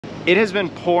It has been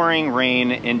pouring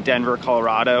rain in Denver,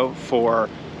 Colorado for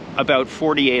about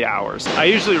 48 hours. I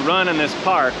usually run in this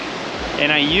park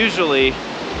and I usually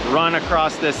run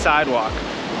across this sidewalk.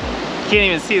 Can't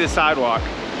even see the sidewalk.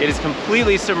 It is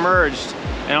completely submerged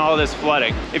in all this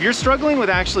flooding. If you're struggling with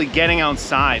actually getting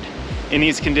outside in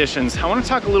these conditions, I want to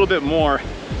talk a little bit more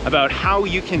about how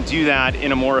you can do that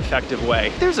in a more effective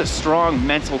way. There's a strong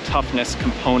mental toughness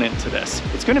component to this.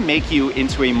 It's going to make you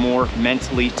into a more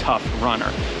mentally tough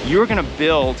runner. You're going to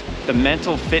build the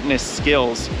mental fitness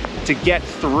skills to get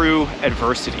through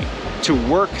adversity, to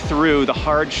work through the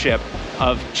hardship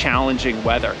of challenging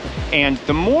weather. And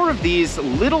the more of these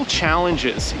little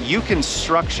challenges you can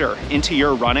structure into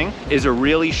your running is a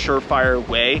really surefire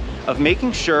way of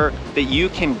making sure that you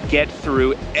can get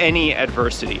through any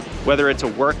adversity, whether it's a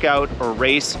workout or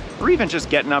race, or even just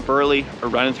getting up early or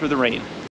running through the rain.